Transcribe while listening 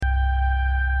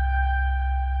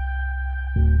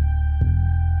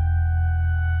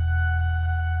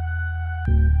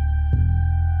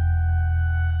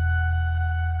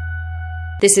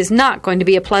This is not going to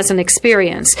be a pleasant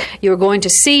experience. You're going to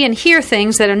see and hear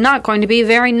things that are not going to be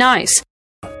very nice.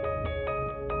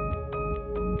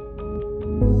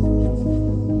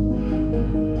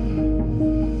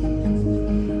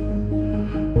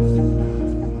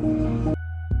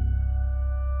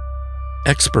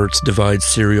 Experts divide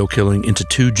serial killing into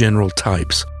two general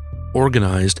types,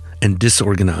 organized and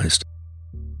disorganized.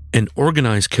 An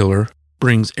organized killer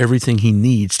brings everything he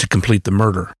needs to complete the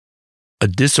murder. A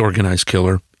disorganized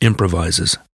killer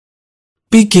improvises.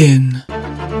 Begin.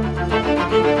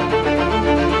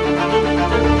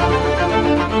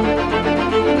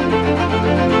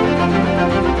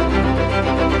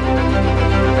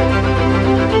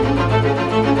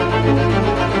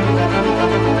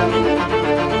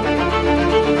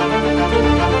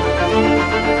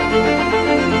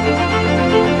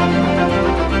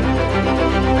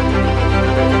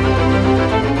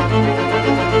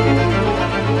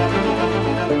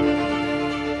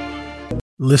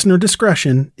 Listener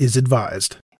discretion is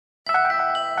advised.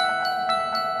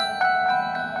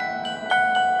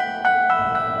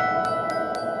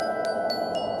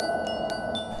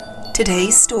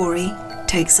 Today's story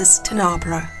takes us to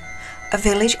Narborough, a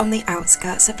village on the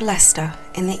outskirts of Leicester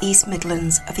in the East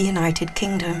Midlands of the United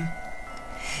Kingdom.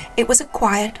 It was a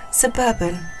quiet,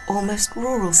 suburban, almost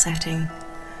rural setting,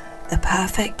 the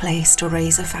perfect place to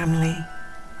raise a family.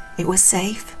 It was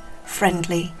safe,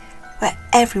 friendly, where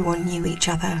everyone knew each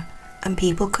other and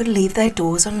people could leave their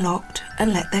doors unlocked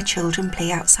and let their children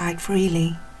play outside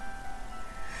freely.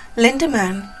 Linda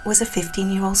Mann was a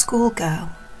 15-year-old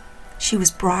schoolgirl. She was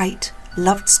bright,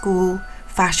 loved school,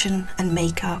 fashion and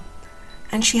makeup,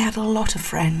 and she had a lot of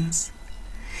friends.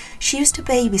 She used to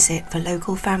babysit for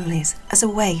local families as a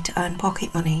way to earn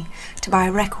pocket money to buy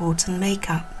records and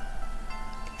makeup.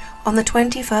 On the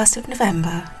 21st of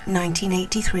November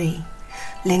 1983,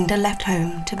 Linda left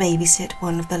home to babysit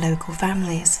one of the local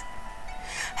families.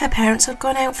 Her parents had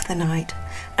gone out for the night,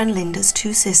 and Linda's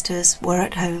two sisters were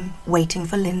at home waiting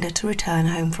for Linda to return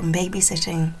home from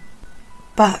babysitting.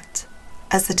 But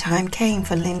as the time came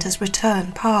for Linda's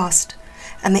return passed,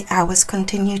 and the hours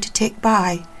continued to tick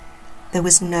by, there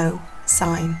was no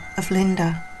sign of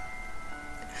Linda.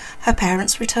 Her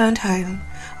parents returned home,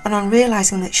 and on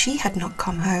realizing that she had not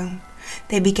come home,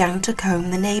 they began to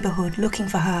comb the neighborhood looking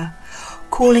for her,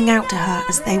 calling out to her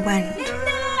as they went.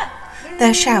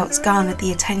 Their shouts garnered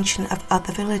the attention of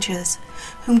other villagers,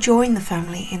 whom joined the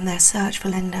family in their search for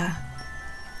Linda.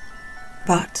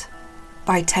 But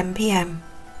by 10 p.m,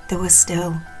 there was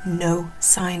still no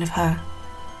sign of her.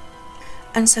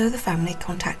 And so the family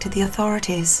contacted the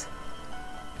authorities.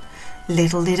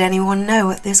 Little did anyone know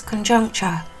at this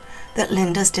conjuncture that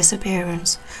Linda's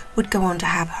disappearance would go on to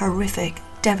have horrific,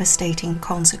 devastating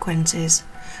consequences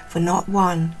for not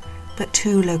one, but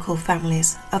two local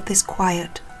families of this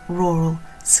quiet, rural,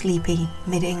 sleepy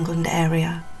mid-England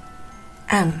area.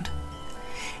 And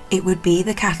it would be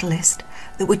the catalyst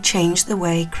that would change the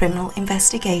way criminal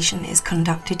investigation is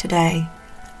conducted today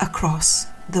across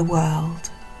the world.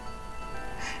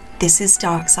 This is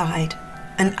Darkside,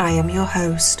 and I am your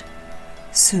host,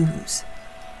 Suze.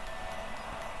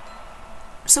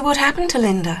 So what happened to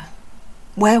Linda?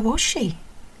 Where was she?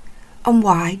 And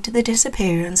why did the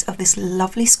disappearance of this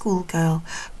lovely schoolgirl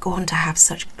go on to have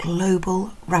such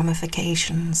global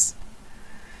ramifications?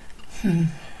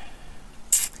 Let's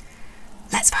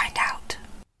find out.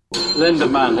 Linda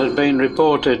Mann had been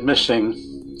reported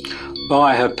missing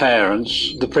by her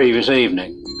parents the previous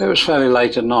evening. It was fairly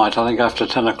late at night, I think after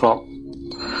 10 o'clock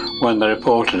when they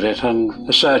reported it, and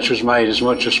a search was made as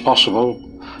much as possible,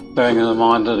 bearing in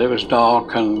mind that it was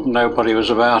dark and nobody was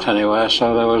about anywhere,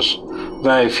 so there was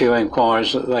very few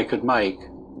inquiries that they could make.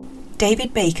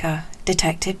 David Baker,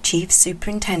 Detective Chief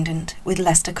Superintendent with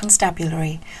Leicester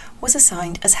Constabulary, was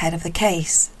assigned as head of the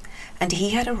case, and he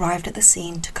had arrived at the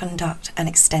scene to conduct an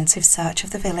extensive search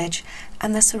of the village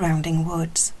and the surrounding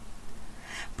woods.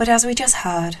 But as we just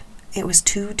heard, it was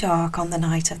too dark on the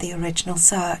night of the original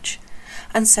search,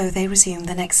 and so they resumed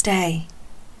the next day.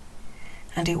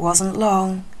 And it wasn't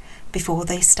long before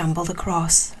they stumbled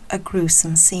across a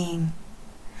gruesome scene: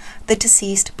 the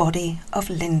deceased body of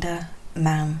Linda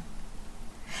Mann.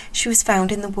 She was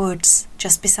found in the woods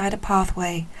just beside a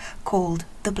pathway called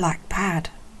the Black Pad.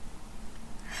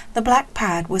 The Black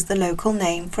Pad was the local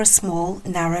name for a small,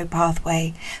 narrow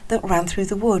pathway that ran through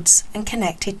the woods and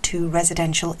connected two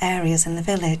residential areas in the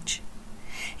village.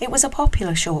 It was a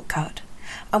popular shortcut,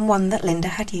 and one that Linda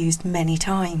had used many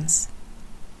times.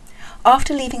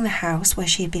 After leaving the house where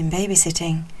she had been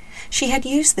babysitting, she had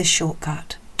used this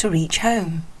shortcut to reach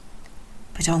home.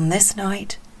 But on this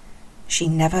night, she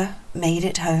never made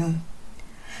it home.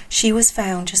 She was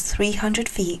found just 300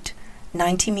 feet,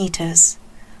 90 meters,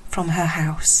 from her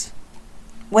house.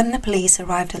 When the police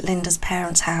arrived at Linda's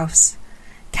parents' house,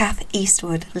 Kath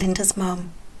Eastwood, Linda's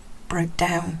mum, broke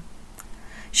down.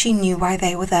 She knew why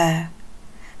they were there.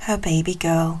 Her baby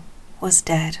girl was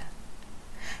dead.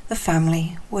 The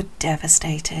family were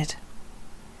devastated.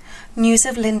 News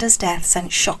of Linda's death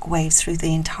sent shockwaves through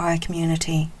the entire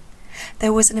community.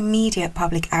 There was an immediate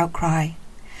public outcry,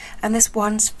 and this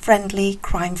once friendly,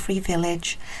 crime-free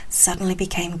village suddenly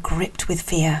became gripped with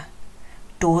fear.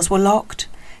 Doors were locked,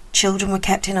 children were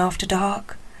kept in after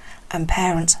dark, and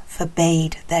parents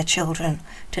forbade their children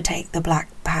to take the Black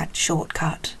Pad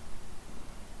shortcut.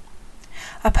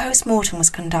 A post-mortem was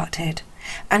conducted,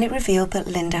 and it revealed that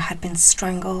Linda had been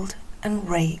strangled and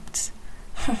raped.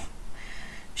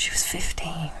 She was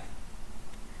 15.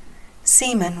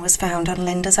 Semen was found on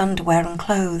Linda's underwear and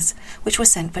clothes, which were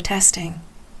sent for testing.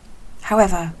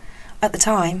 However, at the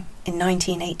time, in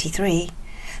 1983,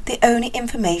 the only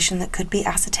information that could be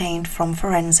ascertained from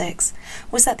forensics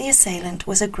was that the assailant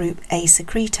was a Group A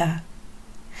secretor.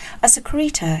 A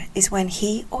secretor is when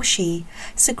he or she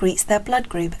secretes their blood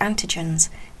group antigens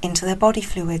into their body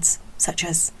fluids, such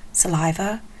as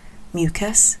saliva,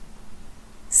 mucus,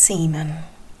 semen.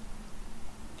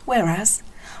 Whereas,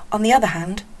 on the other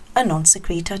hand, a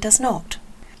non-secretor does not.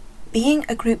 Being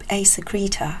a Group A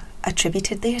secretor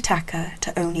attributed the attacker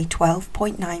to only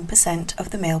 12.9% of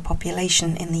the male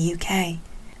population in the UK,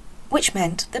 which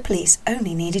meant the police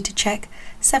only needed to check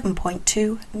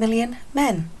 7.2 million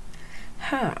men.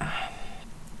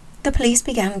 The police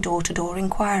began door-to-door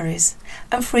inquiries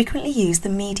and frequently used the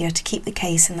media to keep the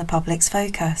case in the public's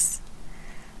focus.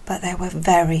 But there were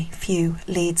very few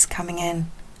leads coming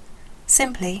in.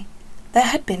 Simply, there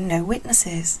had been no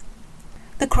witnesses.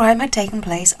 The crime had taken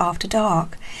place after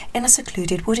dark in a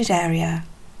secluded wooded area.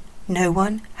 No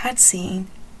one had seen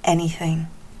anything.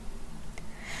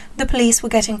 The police were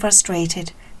getting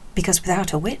frustrated because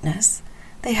without a witness,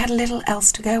 they had little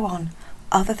else to go on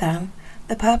other than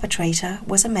the perpetrator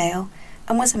was a male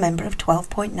and was a member of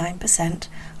 12.9%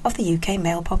 of the UK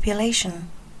male population.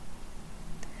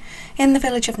 In the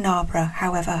village of Narborough,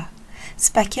 however,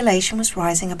 speculation was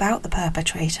rising about the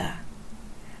perpetrator.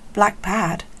 Black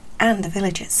Pad and the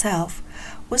village itself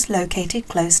was located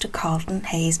close to Carlton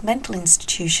Hayes Mental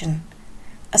Institution,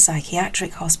 a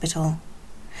psychiatric hospital,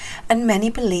 and many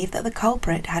believed that the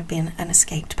culprit had been an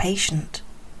escaped patient.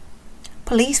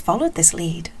 Police followed this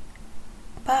lead,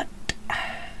 but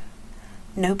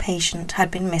no patient had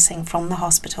been missing from the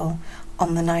hospital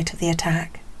on the night of the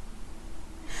attack.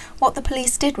 What the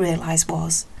police did realise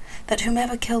was that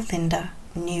whomever killed Linda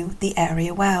knew the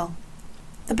area well.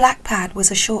 The Black Pad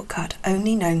was a shortcut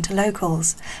only known to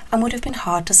locals and would have been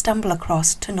hard to stumble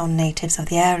across to non-natives of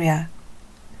the area.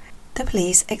 The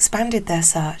police expanded their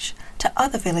search to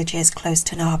other villages close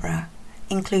to Narborough,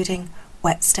 including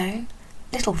Whetstone,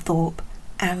 Littlethorpe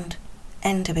and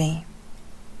Enderby.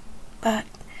 But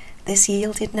this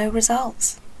yielded no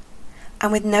results,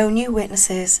 and with no new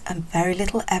witnesses and very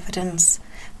little evidence,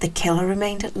 the killer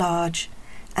remained at large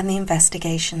and the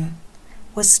investigation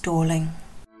was stalling.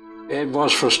 It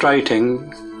was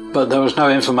frustrating, but there was no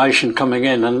information coming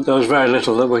in and there was very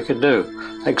little that we could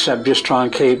do, except just try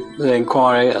and keep the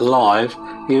inquiry alive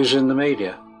using the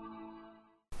media.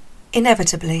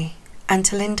 Inevitably, and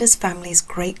to Linda's family's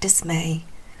great dismay,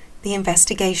 the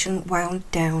investigation wound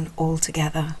down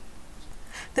altogether.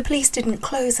 The police didn't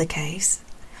close the case,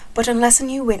 but unless a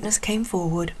new witness came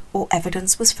forward or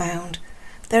evidence was found,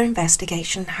 their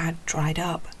investigation had dried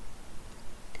up.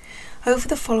 Over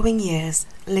the following years,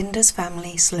 Linda's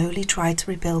family slowly tried to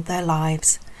rebuild their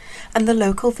lives, and the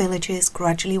local villages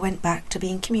gradually went back to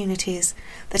being communities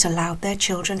that allowed their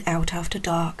children out after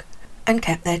dark and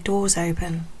kept their doors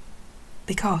open.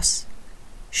 Because,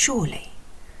 surely,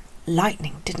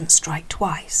 lightning didn't strike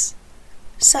twice.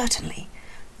 Certainly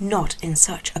not in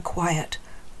such a quiet,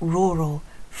 rural,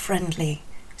 friendly,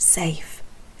 safe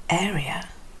area.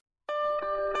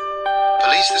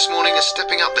 Police this morning are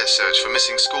stepping up their search for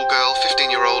missing schoolgirl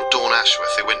 15-year-old Dawn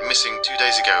Ashworth, who went missing 2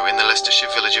 days ago in the Leicestershire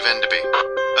village of Enderby.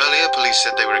 Earlier, police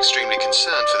said they were extremely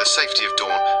concerned for the safety of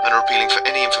Dawn and are appealing for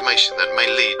any information that may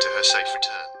lead to her safe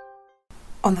return.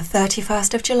 On the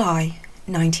 31st of July,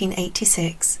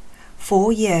 1986,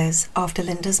 4 years after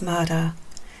Linda's murder,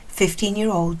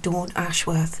 15-year-old Dawn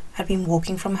Ashworth had been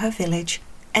walking from her village,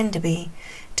 Enderby,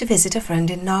 to visit a friend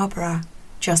in Narborough,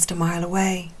 just a mile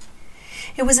away.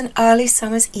 It was an early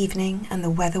summer's evening and the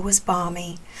weather was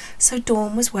balmy, so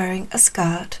Dawn was wearing a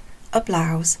skirt, a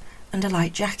blouse and a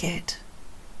light jacket.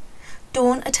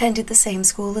 Dawn attended the same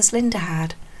school as Linda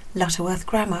had, Lutterworth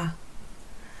Grammar.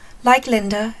 Like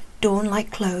Linda, Dawn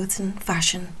liked clothes and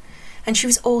fashion, and she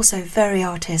was also very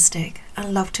artistic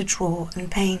and loved to draw and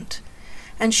paint,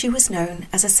 and she was known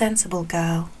as a sensible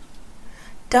girl.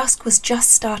 Dusk was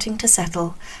just starting to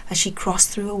settle as she crossed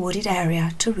through a wooded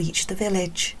area to reach the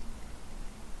village.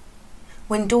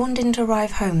 When Dawn didn't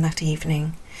arrive home that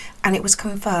evening, and it was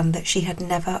confirmed that she had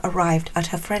never arrived at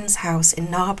her friend's house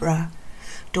in Narborough,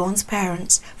 Dawn's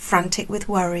parents, frantic with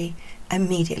worry,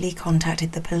 immediately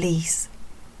contacted the police.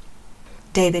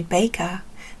 David Baker,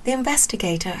 the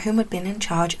investigator whom had been in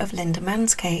charge of Linda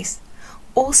Mann's case,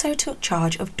 also took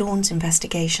charge of Dawn's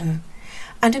investigation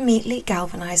and immediately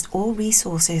galvanized all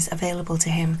resources available to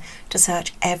him to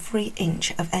search every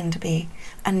inch of Enderby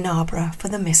and Narborough for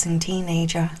the missing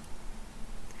teenager.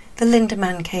 The Linda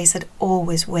Mann case had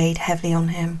always weighed heavily on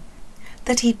him,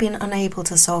 that he'd been unable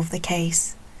to solve the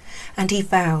case, and he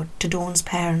vowed to Dawn's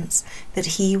parents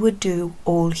that he would do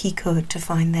all he could to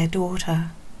find their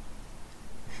daughter.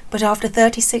 But after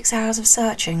 36 hours of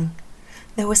searching,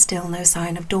 there was still no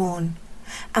sign of Dawn,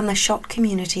 and the shocked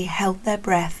community held their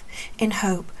breath in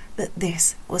hope that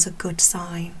this was a good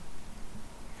sign.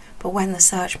 But when the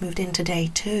search moved into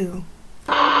day 2,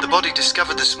 The body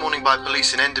discovered this morning by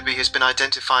police in Enderby has been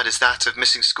identified as that of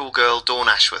missing schoolgirl Dawn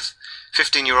Ashworth.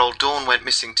 15-year-old Dawn went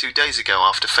missing 2 days ago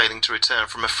after failing to return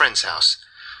from a friend's house.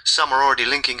 Some are already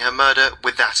linking her murder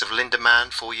with that of Linda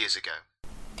Mann 4 years ago.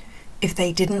 if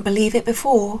they didn't believe it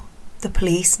before, the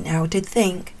police now did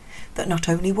think that not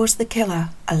only was the killer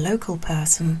a local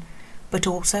person, but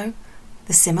also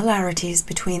the similarities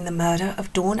between the murder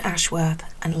of Dawn Ashworth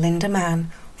and Linda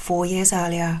Mann 4 years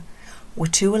earlier were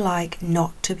too alike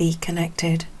not to be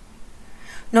connected.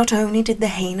 Not only did the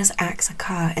heinous acts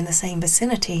occur in the same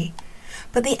vicinity,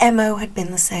 but the MO had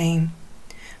been the same.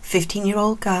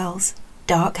 15-year-old girls,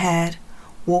 dark-haired,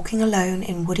 walking alone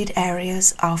in wooded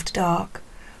areas after dark,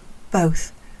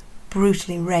 both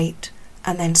brutally raped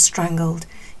and then strangled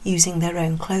using their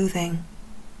own clothing.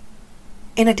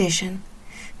 In addition,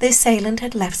 the assailant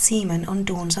had left semen on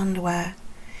Dawn's underwear,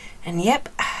 and yep,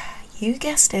 you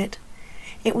guessed it,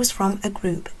 it was from a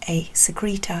group A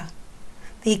secretor,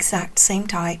 the exact same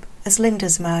type as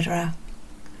Linda's murderer.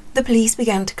 The police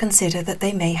began to consider that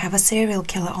they may have a serial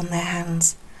killer on their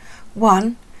hands,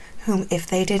 one whom, if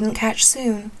they didn't catch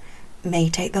soon, may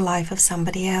take the life of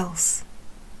somebody else.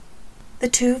 The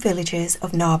two villages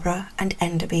of Narborough and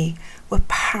Enderby were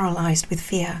paralysed with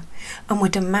fear and were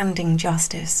demanding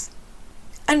justice.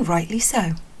 And rightly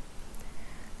so.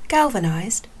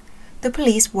 Galvanised, the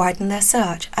police widened their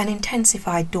search and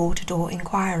intensified door-to-door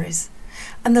inquiries,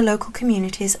 and the local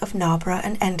communities of Narborough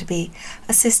and Enderby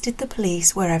assisted the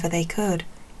police wherever they could,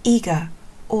 eager,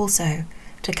 also,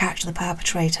 to catch the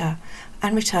perpetrator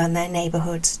and return their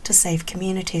neighbourhoods to safe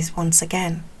communities once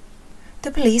again.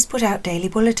 The police put out daily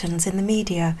bulletins in the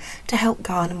media to help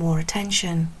garner more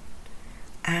attention.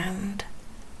 And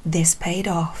this paid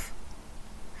off.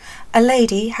 A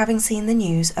lady, having seen the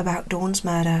news about Dawn's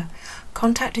murder,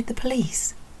 contacted the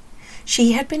police.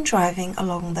 She had been driving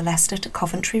along the Leicester to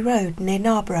Coventry Road near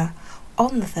Narborough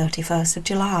on the 31st of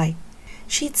July.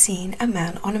 She'd seen a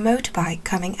man on a motorbike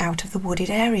coming out of the wooded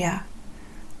area,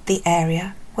 the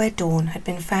area where Dawn had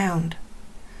been found.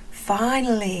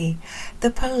 Finally,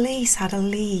 the police had a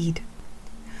lead.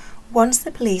 Once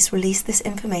the police released this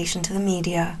information to the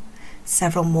media,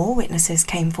 several more witnesses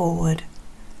came forward.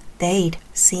 They'd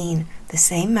seen the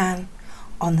same man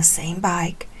on the same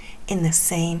bike in the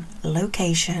same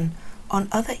location on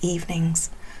other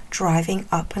evenings, driving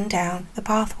up and down the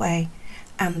pathway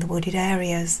and the wooded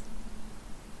areas.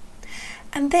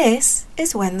 And this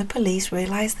is when the police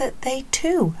realised that they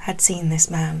too had seen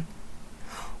this man.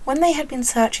 When they had been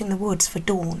searching the woods for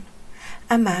Dawn,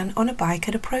 a man on a bike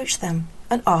had approached them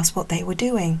and asked what they were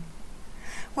doing.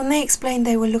 When they explained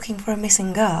they were looking for a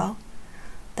missing girl,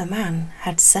 the man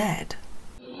had said,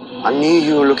 "I knew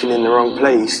you were looking in the wrong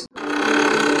place."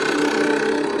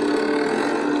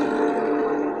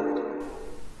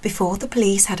 Before the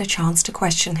police had a chance to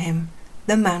question him,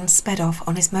 the man sped off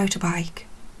on his motorbike.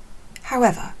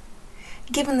 However,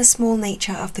 given the small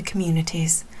nature of the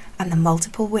communities and the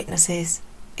multiple witnesses,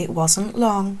 it wasn't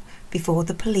long before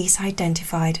the police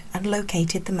identified and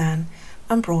located the man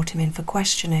and brought him in for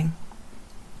questioning.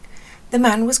 The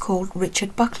man was called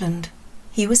Richard Buckland.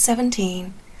 He was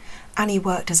 17, and he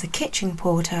worked as a kitchen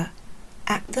porter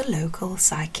at the local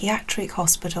psychiatric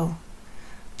hospital,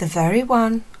 the very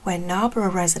one where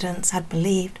Narborough residents had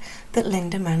believed that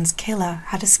Linda Mann's killer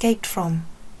had escaped from.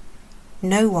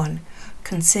 No one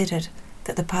considered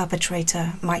that the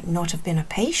perpetrator might not have been a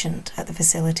patient at the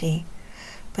facility,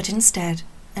 but instead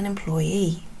an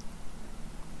employee.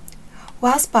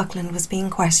 Whilst Buckland was being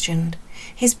questioned,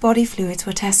 his body fluids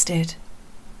were tested.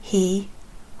 He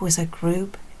was a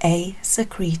Group A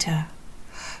secretor,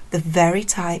 the very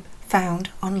type found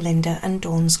on Linda and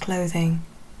Dawn's clothing.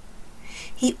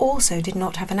 He also did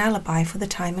not have an alibi for the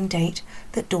time and date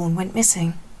that Dawn went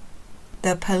missing.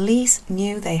 The police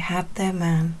knew they had their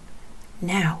man.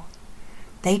 Now,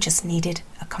 they just needed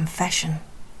a confession.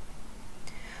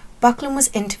 Buckland was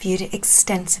interviewed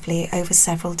extensively over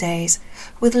several days,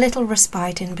 with little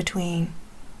respite in between.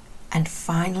 And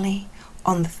finally,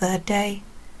 on the third day,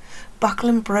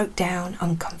 Buckland broke down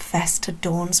and confessed to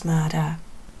Dawn's murder.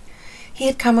 He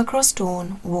had come across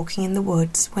Dawn walking in the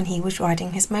woods when he was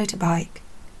riding his motorbike.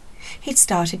 He'd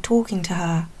started talking to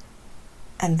her,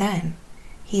 and then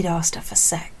he'd asked her for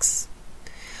sex.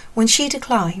 When she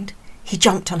declined, he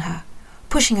jumped on her,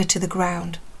 pushing her to the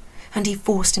ground, and he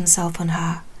forced himself on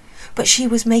her. But she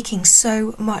was making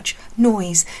so much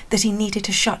noise that he needed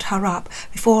to shut her up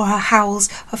before her howls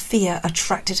of fear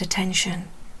attracted attention.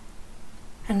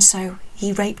 And so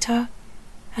he raped her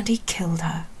and he killed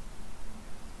her.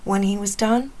 When he was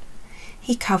done,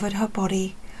 he covered her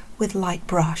body with light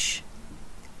brush.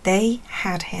 They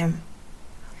had him.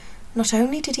 Not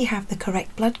only did he have the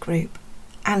correct blood group,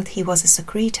 and he was a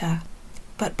secretor,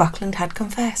 but Buckland had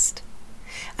confessed,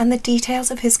 and the details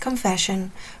of his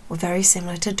confession were very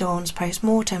similar to Dawn's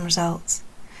post-mortem results,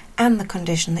 and the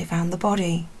condition they found the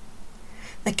body.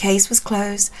 The case was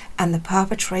closed, and the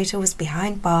perpetrator was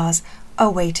behind bars,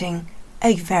 awaiting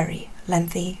a very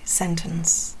lengthy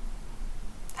sentence.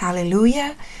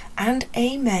 Hallelujah and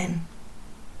amen.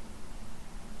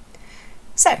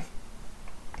 So,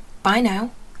 by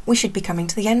now, we should be coming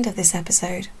to the end of this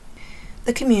episode.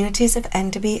 The communities of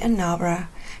Enderby and Narborough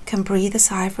can breathe a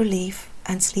sigh of relief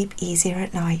and sleep easier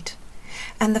at night,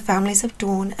 and the families of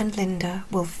Dawn and Linda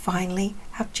will finally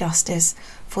have justice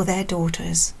for their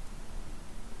daughters.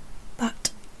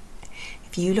 But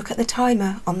if you look at the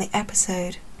timer on the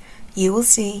episode, you will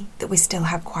see that we still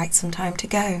have quite some time to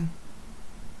go.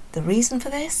 The reason for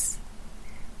this?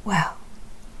 Well,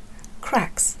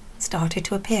 cracks started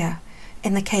to appear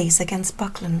in the case against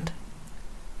Buckland.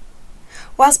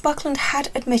 Whilst Buckland had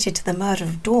admitted to the murder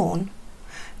of Dawn,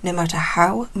 no matter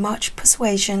how much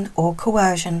persuasion or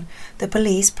coercion the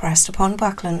police pressed upon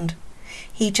Buckland,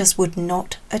 he just would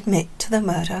not admit to the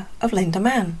murder of Linda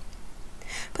Mann.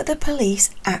 But the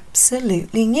police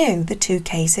absolutely knew the two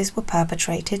cases were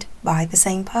perpetrated by the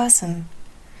same person.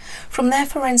 From their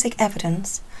forensic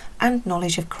evidence and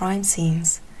knowledge of crime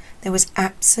scenes, there was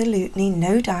absolutely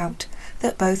no doubt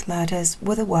that both murders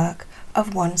were the work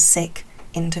of one sick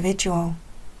individual.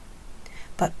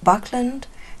 But Buckland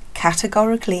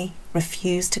categorically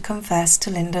refused to confess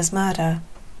to Linda's murder.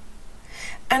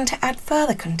 And to add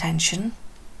further contention,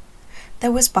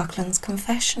 there was Buckland's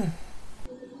confession.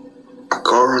 I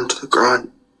got her onto the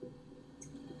ground.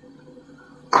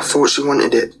 I thought she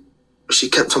wanted it, but she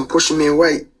kept on pushing me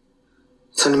away,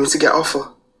 telling me to get off her.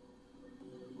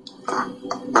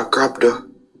 I grabbed her.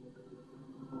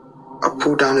 I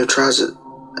pulled down her trousers,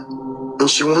 and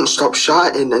she wouldn't stop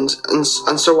shouting, and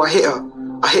so I hit her.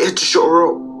 I hit her to shut her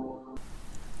up.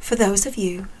 For those of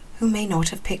you who may not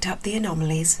have picked up the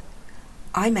anomalies,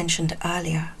 I mentioned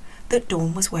earlier that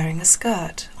Dawn was wearing a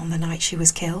skirt on the night she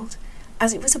was killed,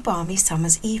 as it was a balmy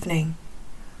summer's evening.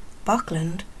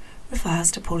 Buckland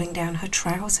refers to pulling down her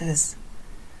trousers.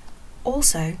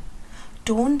 Also,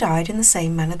 Dawn died in the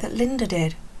same manner that Linda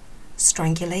did,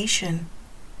 strangulation.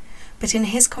 But in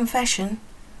his confession,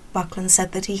 Buckland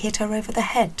said that he hit her over the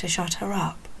head to shut her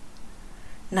up.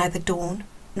 Neither Dawn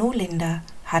nor Linda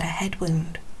had a head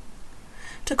wound.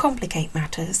 To complicate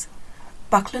matters,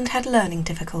 Buckland had learning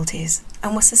difficulties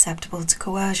and was susceptible to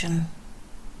coercion.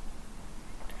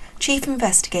 Chief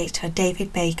Investigator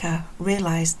David Baker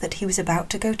realised that he was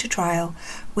about to go to trial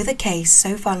with a case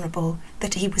so vulnerable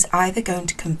that he was either going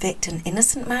to convict an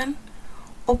innocent man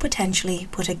or potentially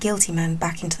put a guilty man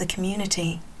back into the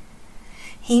community.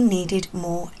 He needed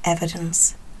more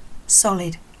evidence,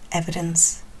 solid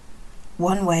evidence,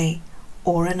 one way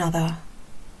or another.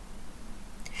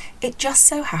 It just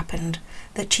so happened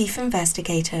that Chief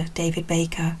Investigator David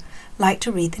Baker liked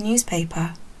to read the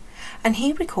newspaper, and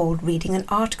he recalled reading an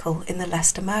article in the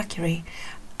Leicester Mercury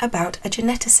about a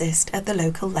geneticist at the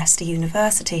local Leicester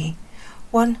University,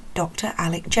 one Dr.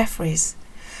 Alec Jeffreys,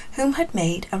 whom had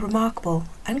made a remarkable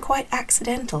and quite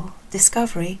accidental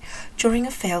discovery during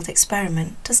a failed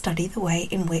experiment to study the way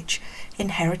in which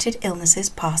inherited illnesses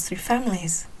pass through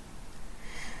families.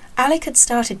 Alec had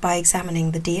started by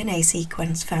examining the DNA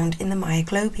sequence found in the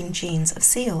myoglobin genes of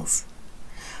seals.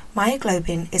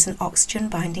 Myoglobin is an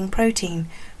oxygen-binding protein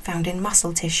found in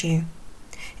muscle tissue.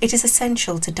 It is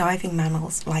essential to diving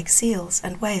mammals like seals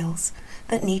and whales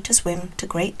that need to swim to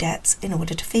great depths in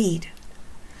order to feed.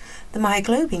 The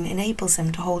myoglobin enables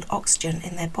them to hold oxygen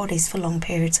in their bodies for long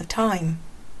periods of time.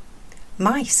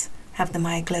 Mice have the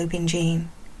myoglobin gene,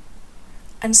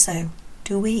 and so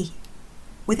do we.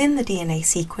 Within the DNA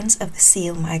sequence of the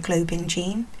seal myoglobin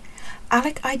gene,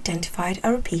 Alec identified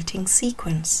a repeating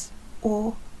sequence,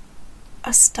 or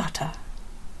a stutter.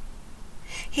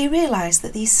 He realized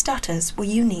that these stutters were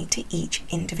unique to each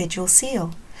individual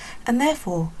seal, and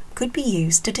therefore could be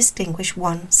used to distinguish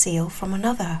one seal from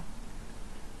another,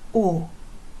 or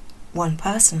one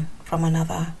person from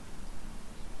another.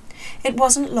 It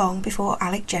wasn't long before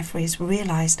Alec Jeffreys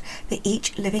realized that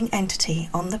each living entity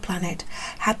on the planet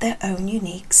had their own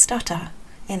unique stutter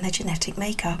in their genetic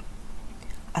makeup.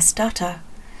 A stutter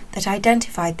that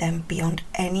identified them beyond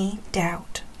any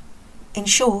doubt. In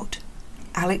short,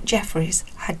 Alec Jeffreys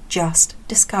had just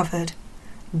discovered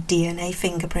DNA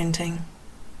fingerprinting.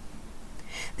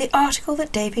 The article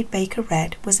that David Baker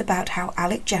read was about how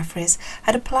Alec Jeffreys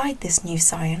had applied this new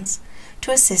science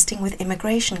to assisting with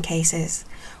immigration cases,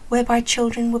 whereby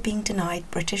children were being denied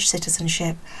British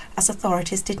citizenship as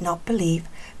authorities did not believe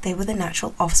they were the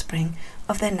natural offspring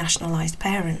of their nationalised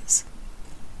parents.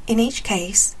 In each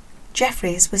case,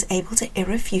 Jeffreys was able to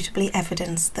irrefutably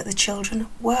evidence that the children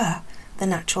were the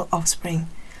natural offspring,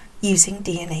 using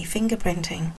DNA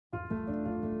fingerprinting.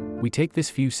 We take this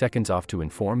few seconds off to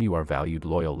inform you, our valued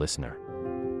loyal listener,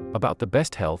 about the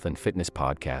best health and fitness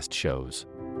podcast shows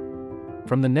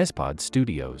from the Nespod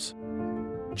Studios.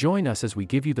 Join us as we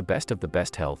give you the best of the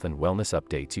best health and wellness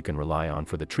updates you can rely on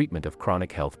for the treatment of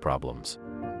chronic health problems.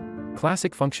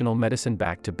 Classic functional medicine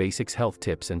back to basics health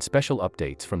tips and special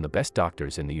updates from the best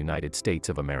doctors in the United States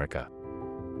of America.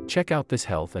 Check out this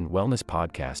health and wellness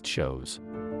podcast shows.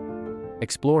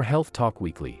 Explore Health Talk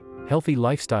Weekly, Healthy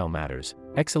Lifestyle Matters,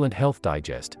 Excellent Health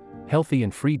Digest, Healthy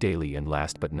and Free Daily, and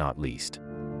last but not least,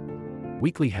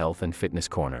 Weekly Health and Fitness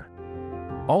Corner.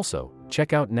 Also,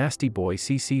 check out Nasty Boy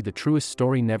CC, the truest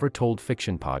story never told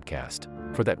fiction podcast,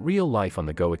 for that real life on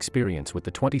the go experience with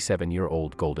the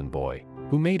 27-year-old golden boy,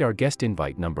 who made our guest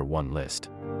invite #1 list.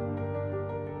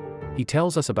 He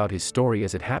tells us about his story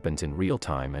as it happens in real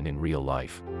time and in real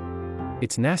life.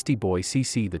 It's Nasty Boy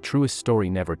CC, the truest story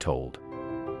never told.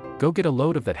 Go get a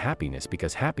load of that happiness,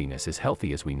 because happiness is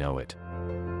healthy as we know it.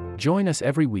 Join us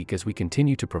every week as we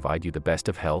continue to provide you the best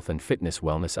of health and fitness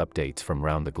wellness updates from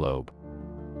around the globe.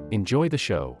 Enjoy the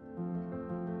show.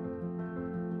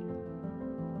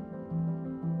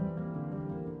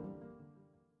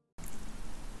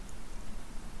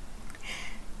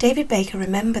 David Baker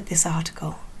remembered this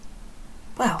article.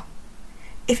 Well,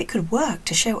 if it could work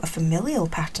to show a familial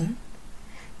pattern,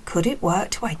 could it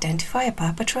work to identify a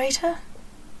perpetrator?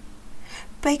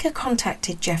 Baker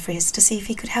contacted Jeffreys to see if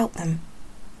he could help them.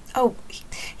 Oh,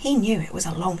 he knew it was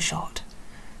a long shot.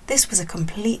 This was a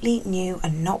completely new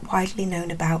and not widely known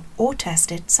about or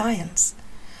tested science.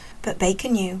 But Baker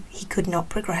knew he could not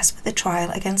progress with the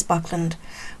trial against Buckland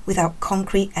without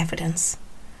concrete evidence,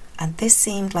 and this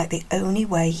seemed like the only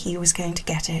way he was going to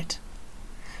get it.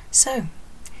 So,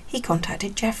 he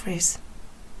contacted Jeffreys.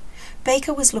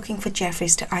 Baker was looking for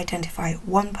Jeffreys to identify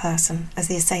one person as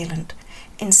the assailant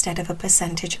instead of a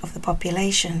percentage of the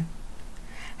population.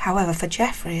 However, for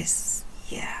Jeffreys,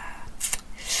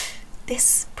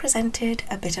 this presented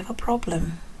a bit of a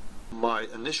problem. My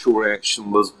initial reaction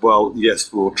was, well,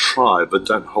 yes, we'll try, but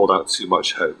don't hold out too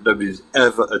much hope. Nobody's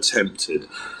ever attempted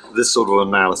this sort of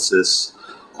analysis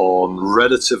on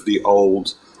relatively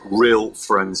old, real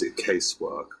forensic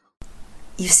casework.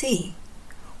 You see,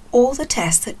 all the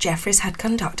tests that Jeffreys had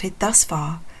conducted thus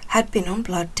far had been on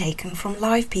blood taken from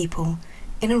live people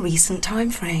in a recent time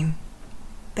frame.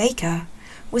 Baker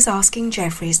was asking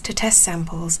Jeffreys to test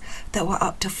samples that were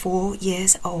up to 4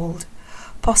 years old,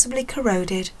 possibly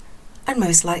corroded, and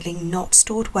most likely not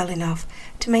stored well enough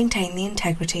to maintain the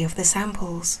integrity of the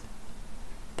samples.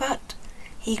 But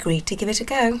he agreed to give it a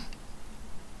go.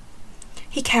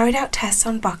 He carried out tests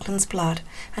on Buckland's blood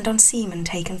and on semen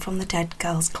taken from the dead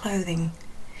girl's clothing.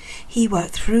 He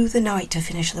worked through the night to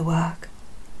finish the work.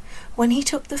 When he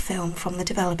took the film from the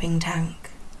developing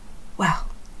tank, well,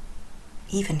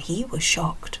 even he was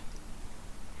shocked.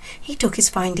 He took his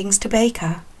findings to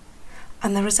Baker,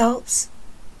 and the results,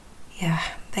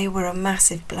 they were a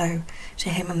massive blow to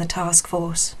him and the task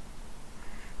force.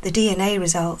 The DNA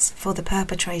results for the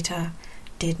perpetrator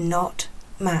did not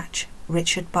match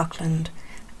Richard Buckland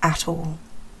at all.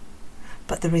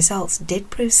 But the results did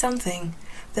prove something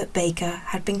that Baker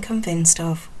had been convinced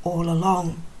of all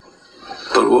along.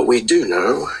 But what we do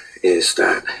know is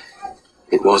that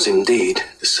it was indeed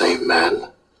the same man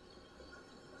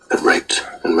had raped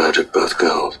and murdered both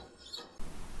girls.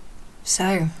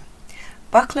 So,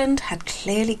 Buckland had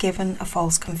clearly given a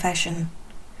false confession.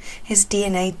 His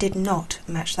DNA did not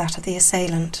match that of the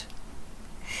assailant.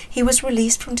 He was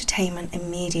released from detainment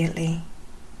immediately.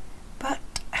 But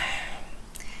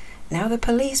now the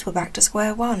police were back to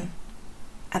square one,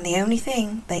 and the only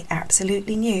thing they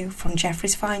absolutely knew from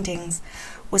Jeffrey's findings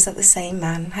was that the same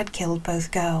man had killed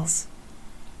both girls.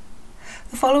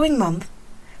 The following month,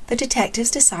 the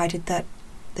detectives decided that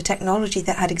the technology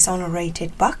that had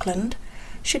exonerated Buckland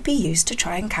should be used to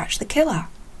try and catch the killer.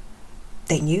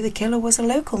 They knew the killer was a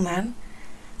local man,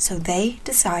 so they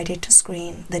decided to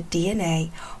screen the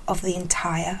DNA of the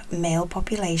entire male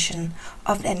population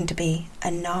of Enderby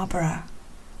and Narborough.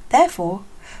 Therefore,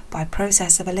 by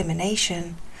process of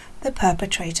elimination, the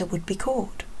perpetrator would be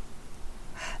caught.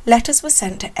 Letters were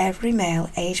sent to every male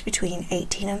aged between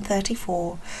 18 and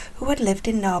 34 who had lived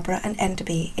in Narborough and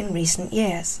Enderby in recent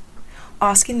years,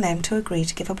 asking them to agree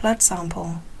to give a blood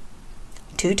sample.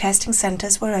 2 testing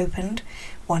centres were opened,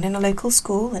 one in a local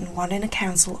school and one in a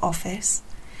council office,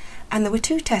 and there were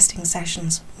 2 testing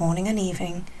sessions, morning and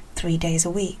evening, 3 days a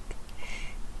week.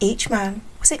 Each man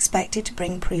was expected to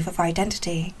bring proof of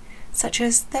identity, such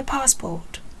as their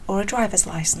passport or a driver's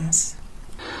licence.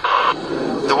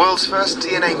 The world's first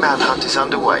DNA manhunt is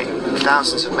underway.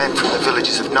 Thousands of men from the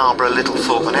villages of Narborough,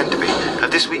 Littlethorpe and Enderby have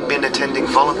this week been attending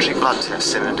voluntary blood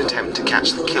tests in an attempt to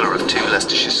catch the killer of 2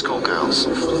 Leicestershire schoolgirls.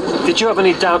 Did you have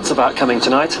any doubts about coming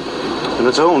tonight?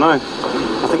 Not at all, no.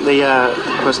 I think the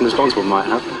person responsible might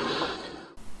have.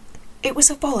 It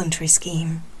was a voluntary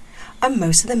scheme, and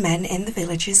most of the men in the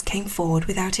villages came forward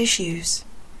without issues.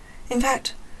 In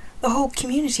fact, the whole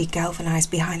community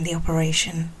galvanised behind the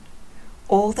operation.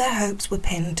 All their hopes were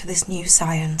pinned to this new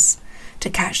science, to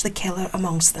catch the killer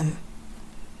amongst them.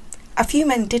 A few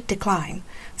men did decline,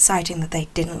 citing that they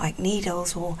didn't like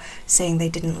needles or saying they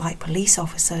didn't like police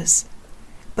officers.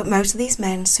 But most of these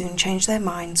men soon changed their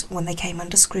minds when they came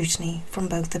under scrutiny from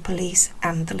both the police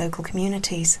and the local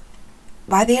communities.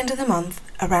 By the end of the month,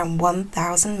 around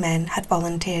 1,000 men had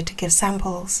volunteered to give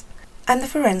samples, and the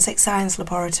forensic science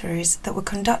laboratories that were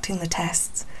conducting the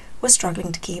tests were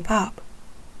struggling to keep up.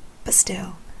 But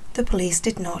still, the police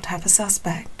did not have a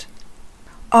suspect.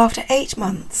 After 8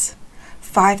 months,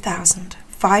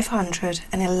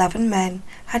 5,511 men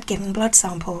had given blood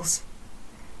samples,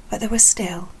 but there was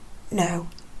still no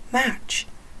match.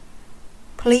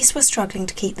 Police were struggling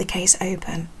to keep the case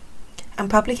open, and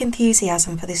public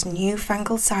enthusiasm for this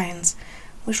newfangled science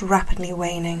was rapidly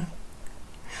waning.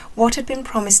 What had been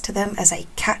promised to them as a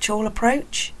catch-all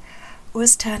approach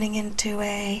was turning into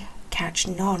a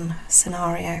catch-none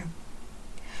scenario.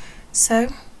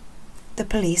 So, the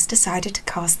police decided to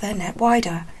cast their net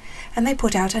wider, and they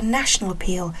put out a national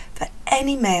appeal for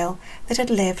any male that had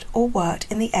lived or worked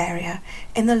in the area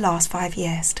in the last 5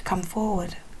 years to come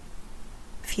forward.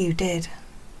 Few did,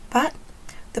 but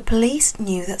the police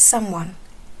knew that someone,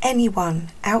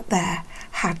 anyone out there,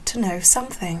 had to know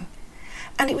something,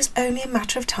 and it was only a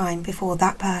matter of time before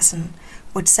that person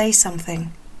would say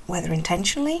something, whether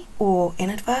intentionally or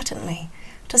inadvertently,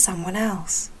 to someone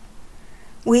else.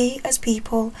 We, as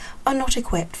people, are not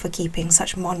equipped for keeping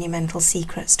such monumental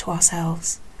secrets to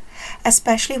ourselves,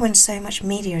 especially when so much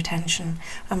media attention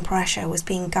and pressure was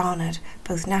being garnered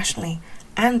both nationally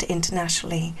and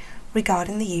internationally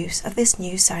regarding the use of this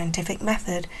new scientific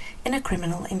method in a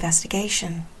criminal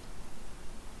investigation.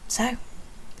 So,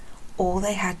 all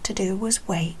they had to do was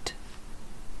wait.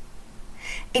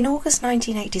 In August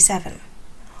 1987,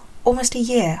 almost a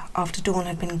year after Dawn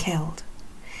had been killed,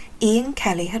 Ian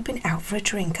Kelly had been out for a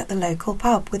drink at the local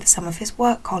pub with some of his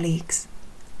work colleagues.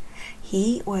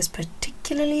 He was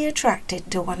particularly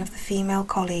attracted to one of the female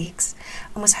colleagues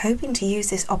and was hoping to use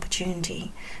this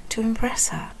opportunity to impress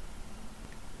her.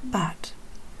 But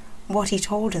what he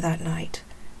told her that night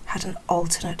had an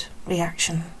alternate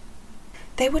reaction.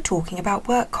 They were talking about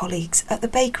work colleagues at the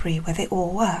bakery where they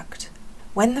all worked.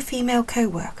 When the female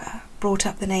co-worker brought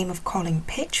up the name of Colin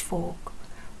Pitchfork,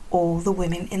 all the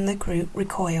women in the group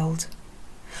recoiled.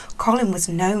 Colin was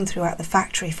known throughout the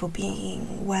factory for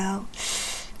being, well,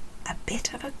 a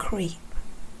bit of a creep.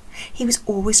 He was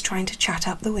always trying to chat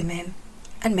up the women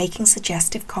and making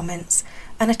suggestive comments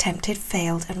and attempted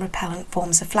failed and repellent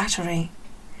forms of flattery.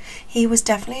 He was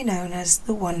definitely known as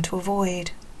the one to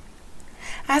avoid.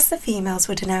 As the females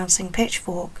were denouncing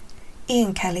Pitchfork,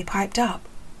 Ian Kelly piped up,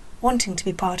 wanting to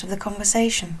be part of the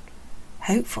conversation,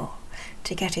 hopeful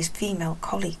to get his female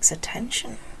colleagues'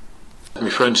 attention. My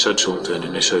friend said something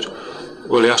and he said,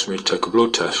 well, he asked me to take a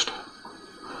blood test.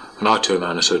 And I turned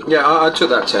around and said, yeah, I took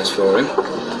that test for him.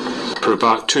 For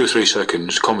about 2 or 3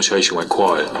 seconds, the conversation went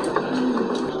quiet.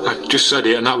 I just said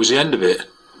it and that was the end of it.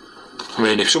 I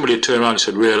mean, if somebody had turned around and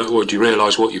said, "Well, do you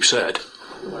realise what you've said?"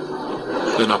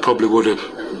 then I probably would have,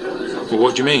 "Well,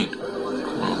 what do you mean?"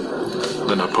 Well,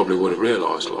 then I probably would have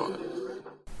realised, like.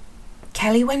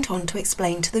 Kelly went on to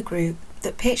explain to the group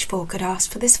that Pitchfork had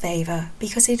asked for this favour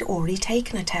because he'd already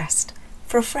taken a test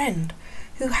for a friend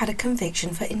who had a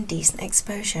conviction for indecent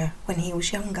exposure when he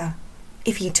was younger.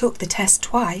 If he took the test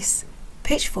twice,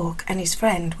 Pitchfork and his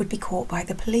friend would be caught by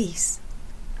the police.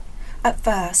 At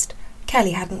first,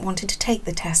 Kelly hadn't wanted to take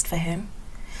the test for him,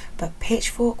 but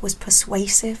Pitchfork was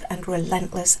persuasive and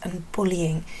relentless and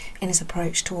bullying in his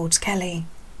approach towards Kelly.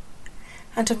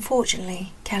 And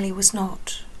unfortunately, Kelly was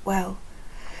not, well,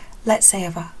 let's say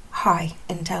of a high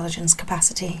intelligence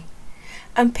capacity,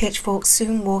 and Pitchfork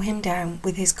soon wore him down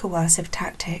with his coercive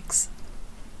tactics.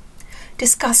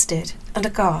 Disgusted and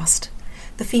aghast,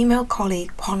 the female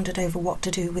colleague pondered over what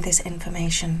to do with this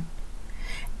information.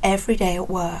 Every day at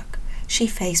work, she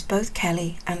faced both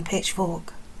Kelly and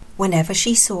Pitchfork. Whenever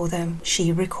she saw them,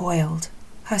 she recoiled,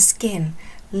 her skin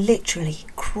literally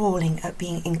crawling at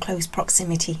being in close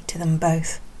proximity to them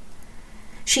both.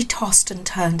 She tossed and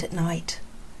turned at night,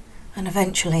 and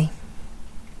eventually...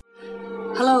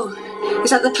 Hello, is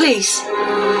that the police?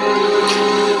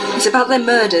 It's about their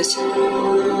murders.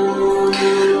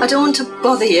 I don't want to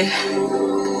bother you.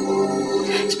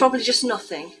 It's probably just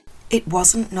nothing. It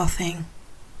wasn't nothing.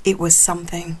 It was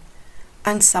something,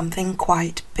 and something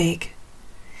quite big.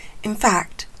 In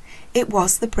fact, it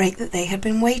was the break that they had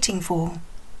been waiting for.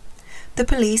 The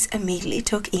police immediately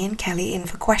took Ian Kelly in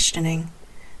for questioning,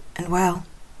 and well,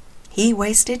 he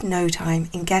wasted no time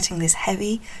in getting this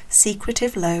heavy,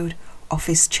 secretive load off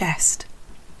his chest.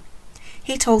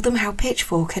 He told them how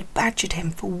Pitchfork had badgered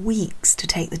him for weeks to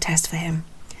take the test for him,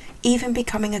 even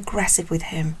becoming aggressive with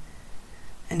him,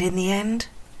 and in the end,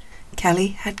 Kelly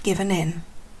had given in.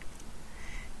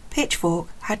 Pitchfork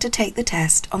had to take the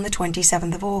test on the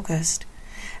 27th of August,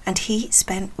 and he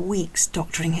spent weeks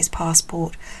doctoring his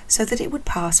passport so that it would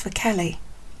pass for Kelly.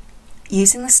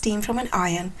 Using the steam from an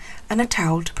iron and a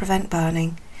towel to prevent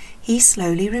burning, he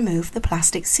slowly removed the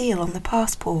plastic seal on the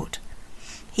passport.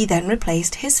 He then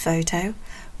replaced his photo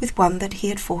with one that he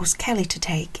had forced Kelly to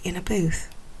take in a booth.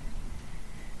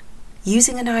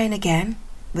 Using an iron again,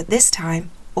 but this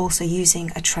time also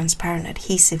using a transparent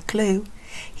adhesive glue,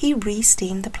 he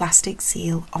re-steamed the plastic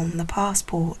seal on the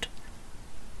passport.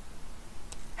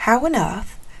 How on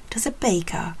earth does a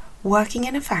baker working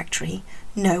in a factory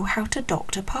know how to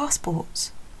doctor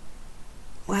passports?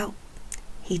 Well,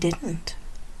 he didn't.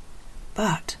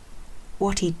 But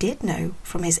what he did know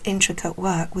from his intricate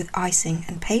work with icing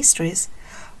and pastries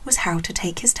was how to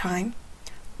take his time,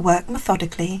 work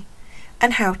methodically,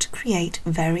 and how to create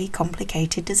very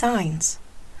complicated designs.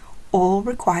 All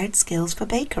required skills for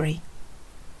bakery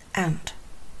and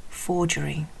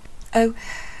forgery. Oh,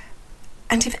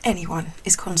 and if anyone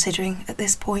is considering at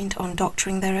this point on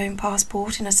doctoring their own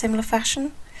passport in a similar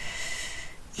fashion,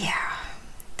 yeah,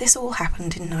 this all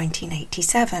happened in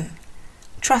 1987.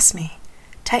 Trust me,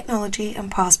 technology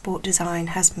and passport design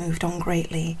has moved on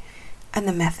greatly, and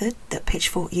the method that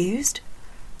Pitchfork used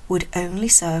would only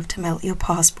serve to melt your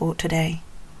passport today.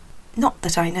 Not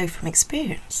that I know from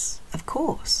experience, of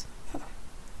course.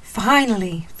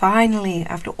 Finally,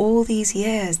 after all these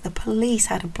years, the police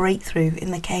had a breakthrough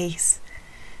in the case.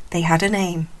 They had a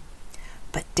name,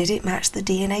 but did it match the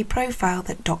DNA profile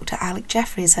that Dr. Alec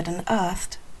Jeffries had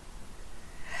unearthed?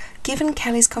 Given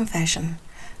Kelly's confession,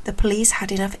 the police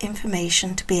had enough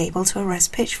information to be able to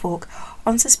arrest Pitchfork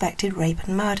on suspected rape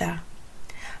and murder.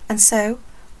 And so,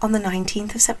 on the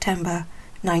 19th of September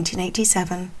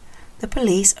 1987, the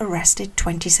police arrested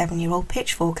 27-year-old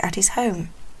Pitchfork at his home.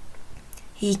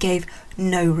 He gave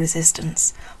no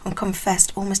resistance and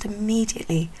confessed almost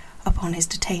immediately upon his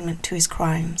detainment to his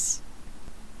crimes.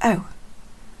 Oh,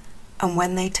 and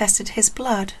when they tested his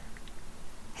blood,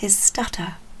 his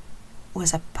stutter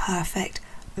was a perfect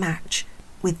match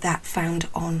with that found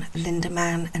on Linda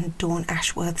Mann and Dawn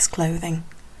Ashworth's clothing.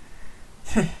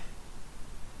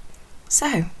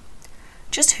 So,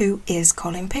 just who is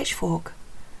Colin Pitchfork,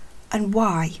 and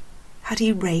why had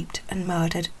he raped and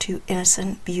murdered two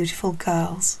innocent, beautiful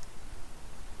girls?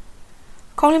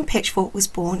 Colin Pitchfork was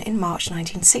born in March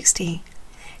 1960.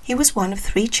 He was one of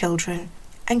 3 children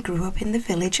and grew up in the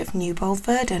village of Newbold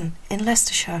Verdon in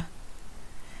Leicestershire.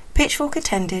 Pitchfork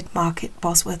attended Market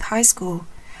Bosworth High School,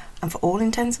 and for all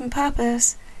intents and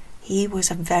purposes, he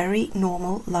was a very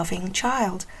normal, loving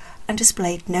child and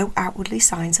displayed no outwardly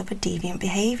signs of a deviant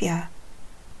behaviour.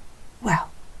 Well,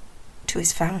 to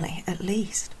his family at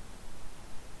least.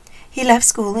 He left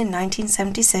school in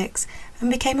 1976 and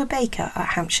became a baker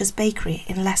at Hampshire's Bakery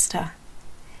in Leicester.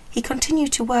 He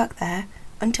continued to work there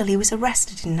until he was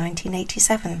arrested in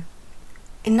 1987.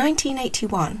 In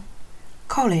 1981,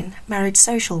 Colin married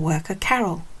social worker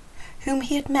Carol, whom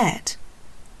he had met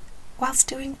whilst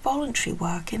doing voluntary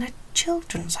work in a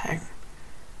children's home.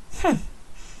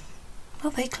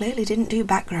 Well, they clearly didn't do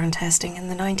background testing in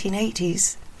the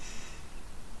 1980s.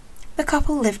 The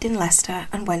couple lived in Leicester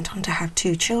and went on to have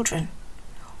 2 children,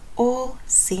 all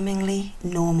seemingly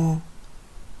normal.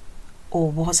 Or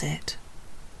was it?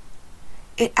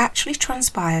 It actually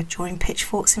transpired during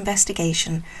Pitchfork's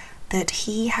investigation that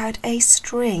he had a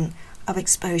string of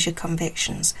exposure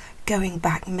convictions going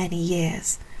back many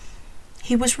years.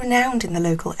 He was renowned in the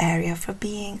local area for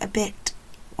being a bit,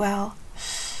 well,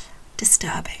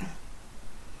 disturbing.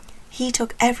 He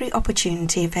took every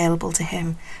opportunity available to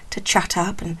him to chat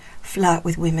up and flirt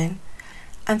with women,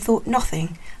 and thought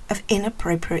nothing of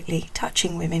inappropriately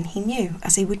touching women he knew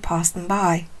as he would pass them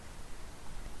by.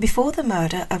 Before the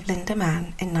murder of Linda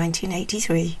Mann in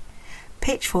 1983,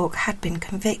 Pitchfork had been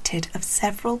convicted of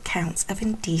several counts of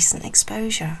indecent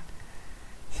exposure.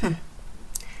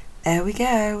 There we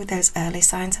go with those early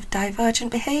signs of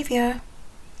divergent behaviour.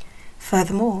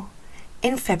 Furthermore,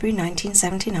 in February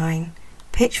 1979,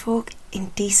 Pitchfork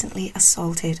indecently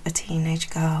assaulted a teenage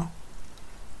girl.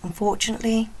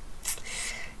 Unfortunately,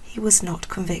 he was not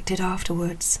convicted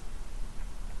afterwards.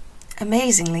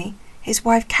 Amazingly, his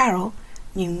wife Carol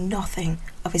knew nothing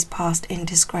of his past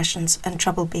indiscretions and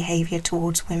troubled behaviour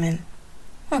towards women.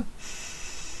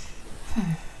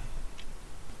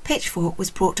 Pitchfork was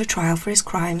brought to trial for his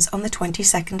crimes on the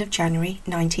 22nd of January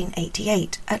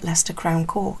 1988 at Leicester Crown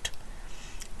Court.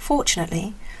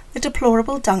 Fortunately, the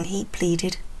deplorable dung-heap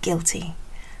pleaded guilty,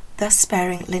 thus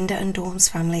sparing Linda and Dawn's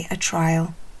family a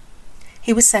trial.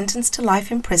 He was sentenced to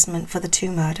life imprisonment for the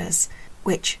 2 murders,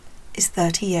 which is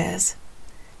 30 years.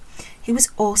 He was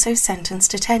also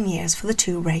sentenced to 10 years for the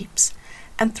 2 rapes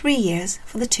and 3 years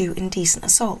for the 2 indecent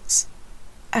assaults.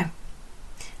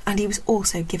 And he was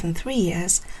also given 3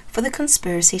 years for the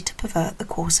conspiracy to pervert the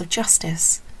course of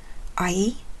justice,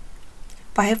 i.e.,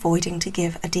 by avoiding to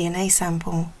give a DNA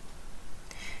sample.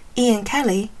 Ian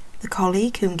Kelly, the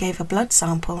colleague whom gave a blood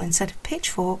sample instead of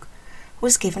Pitchfork,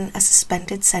 was given a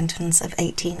suspended sentence of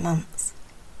 18 months.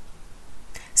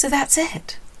 So that's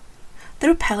it. The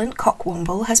repellent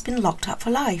cockwomble has been locked up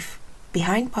for life,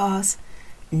 behind bars,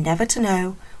 never to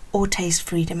know or taste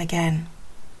freedom again.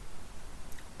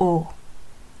 Or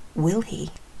will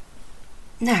he?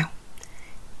 Now,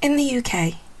 in the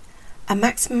UK, a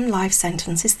maximum life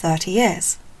sentence is 30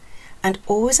 years, and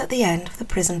always at the end of the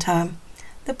prison term,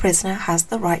 the prisoner has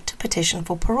the right to petition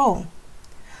for parole.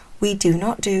 We do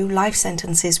not do life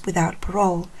sentences without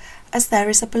parole, as there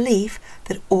is a belief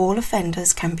that all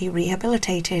offenders can be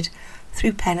rehabilitated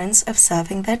through penance of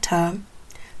serving their term,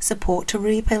 support to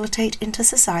rehabilitate into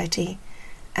society,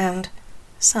 and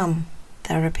some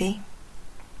therapy.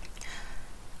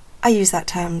 I use that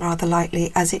term rather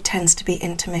lightly as it tends to be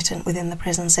intermittent within the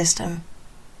prison system.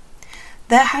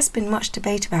 There has been much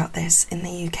debate about this in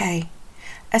the UK,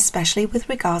 especially with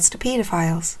regards to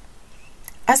paedophiles.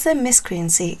 As their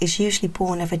miscreancy is usually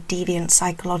born of a deviant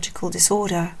psychological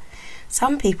disorder,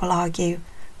 some people argue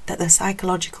that the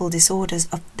psychological disorders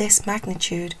of this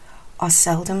magnitude are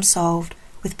seldom solved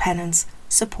with penance,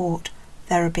 support,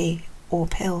 therapy, or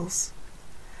pills.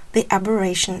 The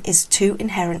aberration is too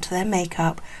inherent to their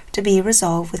makeup to be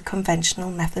resolved with conventional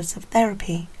methods of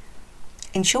therapy.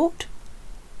 In short,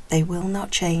 they will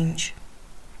not change.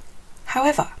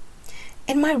 However,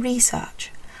 in my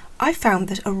research, I found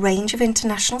that a range of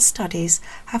international studies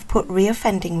have put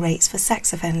reoffending rates for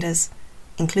sex offenders,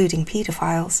 including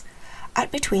paedophiles,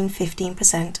 at between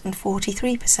 15% and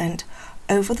 43%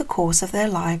 over the course of their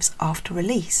lives after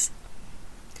release.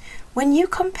 When you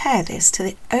compare this to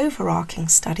the overarching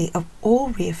study of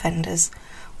all reoffenders,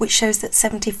 which shows that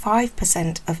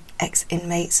 75% of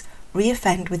ex-inmates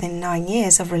reoffend within 9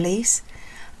 years of release,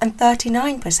 and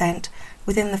 39%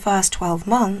 within the first 12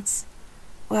 months,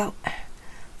 well,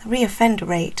 the reoffender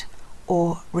rate,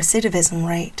 or recidivism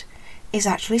rate, is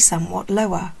actually somewhat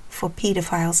lower for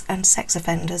paedophiles and sex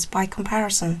offenders by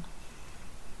comparison.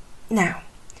 Now,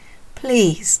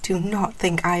 please do not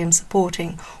think I am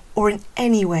supporting or in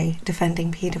any way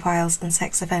defending paedophiles and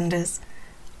sex offenders.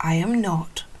 I am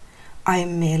not. I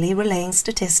am merely relaying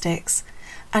statistics,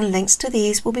 and links to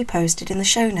these will be posted in the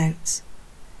show notes.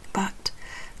 But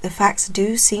the facts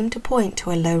do seem to point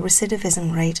to a low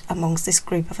recidivism rate amongst this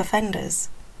group of offenders.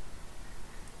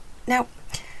 Now,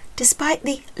 despite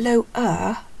the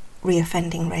lower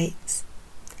reoffending rates,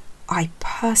 I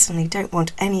personally don't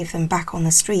want any of them back on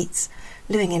the streets,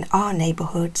 living in our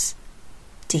neighbourhoods.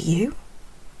 Do you?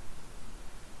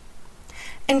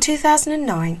 In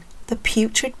 2009, the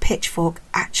putrid Pitchfork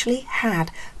actually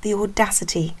had the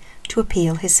audacity to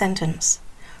appeal his sentence,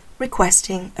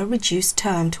 requesting a reduced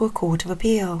term to a court of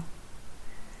appeal.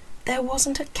 There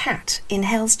wasn't a cat in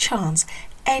hell's chance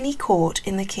any court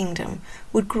in the kingdom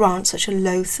would grant such a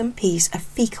loathsome piece of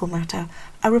fecal matter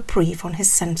a reprieve on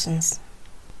his sentence.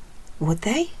 Would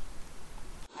they?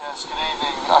 Yes, good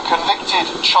evening. A convicted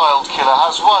child killer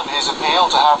has won his appeal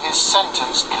to have his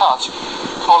sentence cut.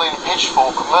 Colin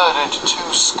Pitchfork murdered 2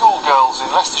 schoolgirls in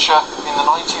Leicestershire in the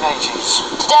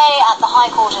 1980s. Today at the High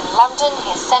Court in London,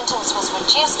 his sentence was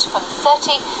reduced from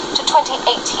 30 to 28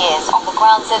 years on the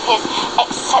grounds of his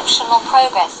exceptional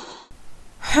progress.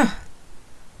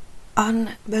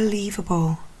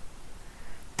 Unbelievable.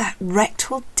 That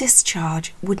rectal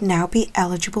discharge would now be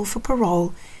eligible for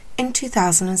parole in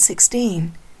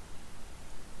 2016.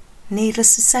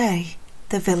 Needless to say,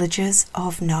 the villagers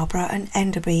of Narborough and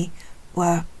Enderby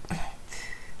were,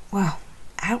 well,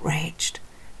 outraged.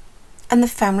 And the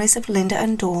families of Linda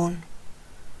and Dawn,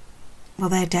 well,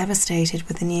 they're devastated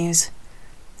with the news.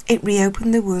 It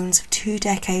reopened the wounds of 2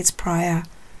 decades prior,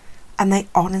 and they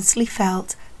honestly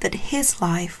felt that his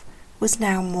life was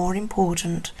now more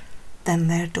important than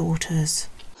their daughters.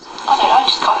 I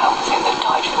just can't help but think they've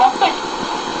died for nothing.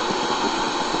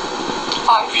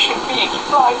 Life should be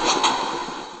life.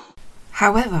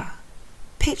 However,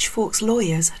 Pitchfork's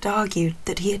lawyers had argued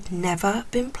that he had never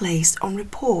been placed on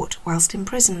report whilst in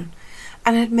prison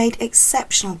and had made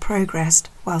exceptional progress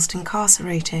whilst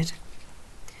incarcerated.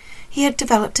 He had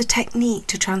developed a technique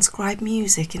to transcribe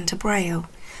music into Braille,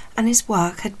 and his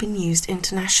work had been used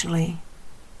internationally.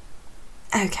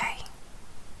 Okay,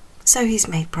 so he's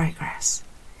made progress,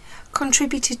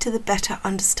 contributed to the better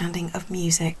understanding of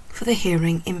music for the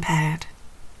hearing impaired.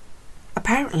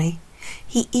 Apparently,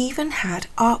 he even had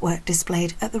artwork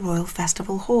displayed at the Royal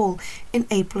Festival Hall in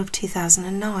April of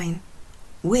 2009,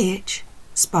 which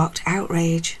sparked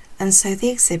outrage, and so the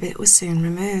exhibit was soon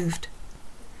removed.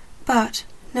 But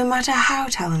no matter how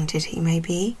talented he may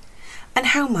be, and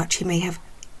how much he may have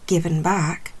given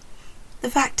back,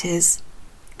 the fact is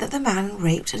that the man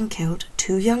raped and killed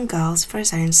 2 young girls for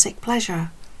his own sick pleasure.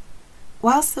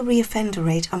 Whilst the reoffender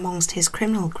rate amongst his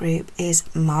criminal group is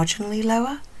marginally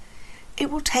lower, it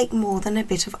will take more than a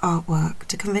bit of artwork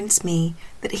to convince me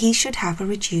that he should have a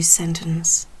reduced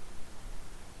sentence.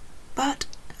 But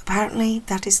apparently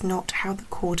that is not how the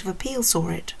Court of Appeal saw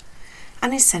it,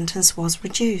 and his sentence was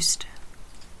reduced.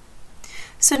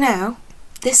 So now,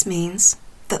 this means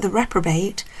that the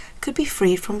reprobate could be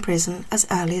freed from prison as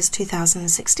early as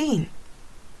 2016.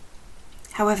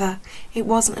 However, it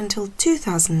wasn't until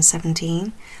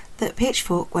 2017 that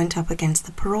Pitchfork went up against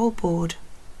the parole board,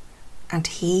 and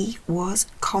he was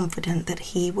confident that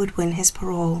he would win his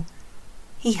parole.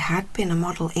 He had been a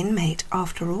model inmate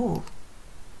after all.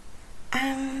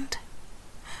 And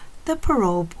the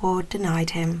parole board denied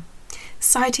him,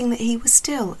 citing that he was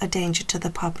still a danger to the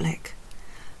public.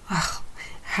 Well,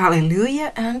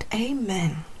 hallelujah and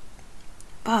amen.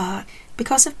 But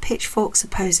because of Pitchfork's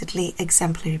supposedly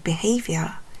exemplary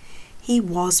behaviour, he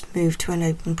was moved to an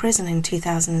open prison in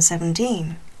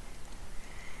 2017.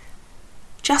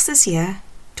 Just this year,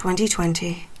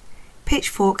 2020,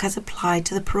 Pitchfork has applied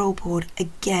to the parole board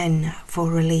again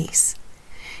for release.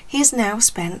 He has now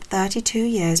spent 32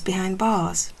 years behind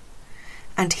bars,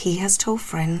 and he has told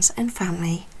friends and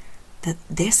family that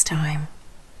this time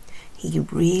he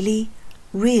really,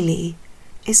 really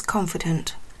is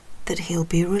confident that he'll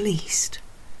be released.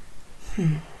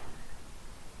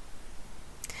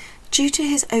 Due to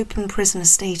his open prisoner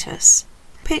status,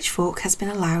 Pitchfork has been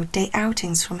allowed day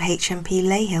outings from HMP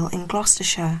Leyhill in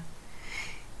Gloucestershire.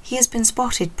 He has been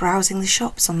spotted browsing the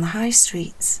shops on the high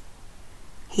streets.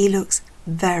 He looks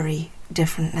very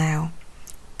different now.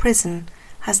 Prison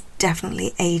has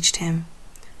definitely aged him,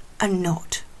 and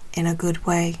not in a good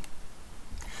way.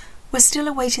 We're still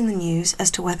awaiting the news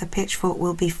as to whether Pitchfork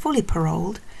will be fully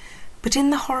paroled, but in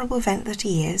the horrible event that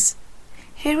he is,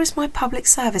 here is my public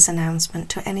service announcement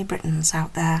to any Britons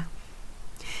out there.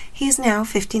 He is now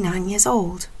 59 years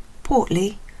old,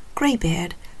 portly, grey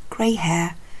beard, grey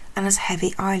hair, and has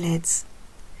heavy eyelids.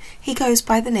 He goes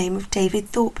by the name of David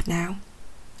Thorpe now,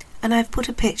 and I've put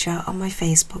a picture on my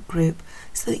Facebook group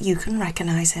so that you can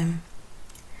recognise him.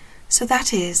 So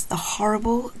that is the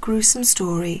horrible, gruesome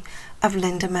story of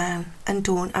Linda Mann and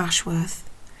Dawn Ashworth,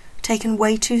 taken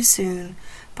way too soon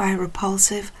by a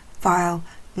repulsive, vile,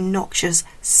 noxious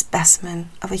specimen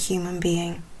of a human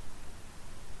being.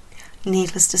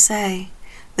 Needless to say,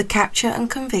 the capture and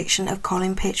conviction of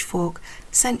Colin Pitchfork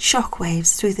sent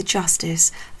shockwaves through the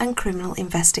justice and criminal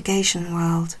investigation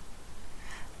world.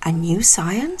 A new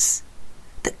science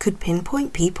that could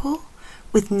pinpoint people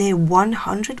with near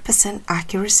 100%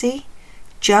 accuracy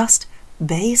just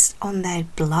based on their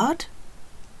blood?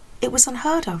 It was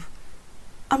unheard of,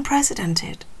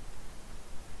 unprecedented.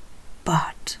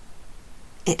 But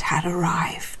it had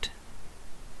arrived.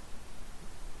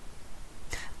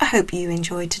 I hope you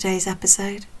enjoyed today's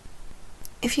episode.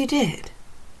 If you did,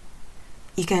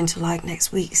 you're going to like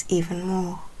next week's even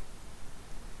more.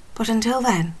 But until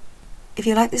then, if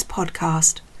you like this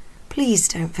podcast, please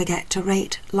don't forget to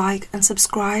rate, like and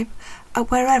subscribe at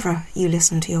wherever you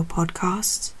listen to your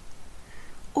podcasts.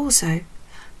 Also,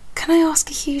 can I ask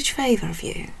a huge favour of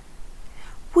you?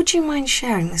 Would you mind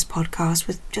sharing this podcast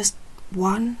with just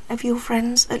one of your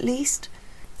friends at least?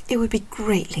 It would be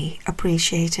greatly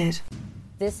appreciated.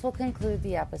 This will conclude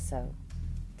the episode.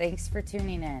 Thanks for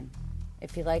tuning in.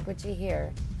 If you like what you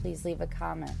hear, please leave a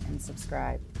comment and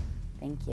subscribe. Thank you.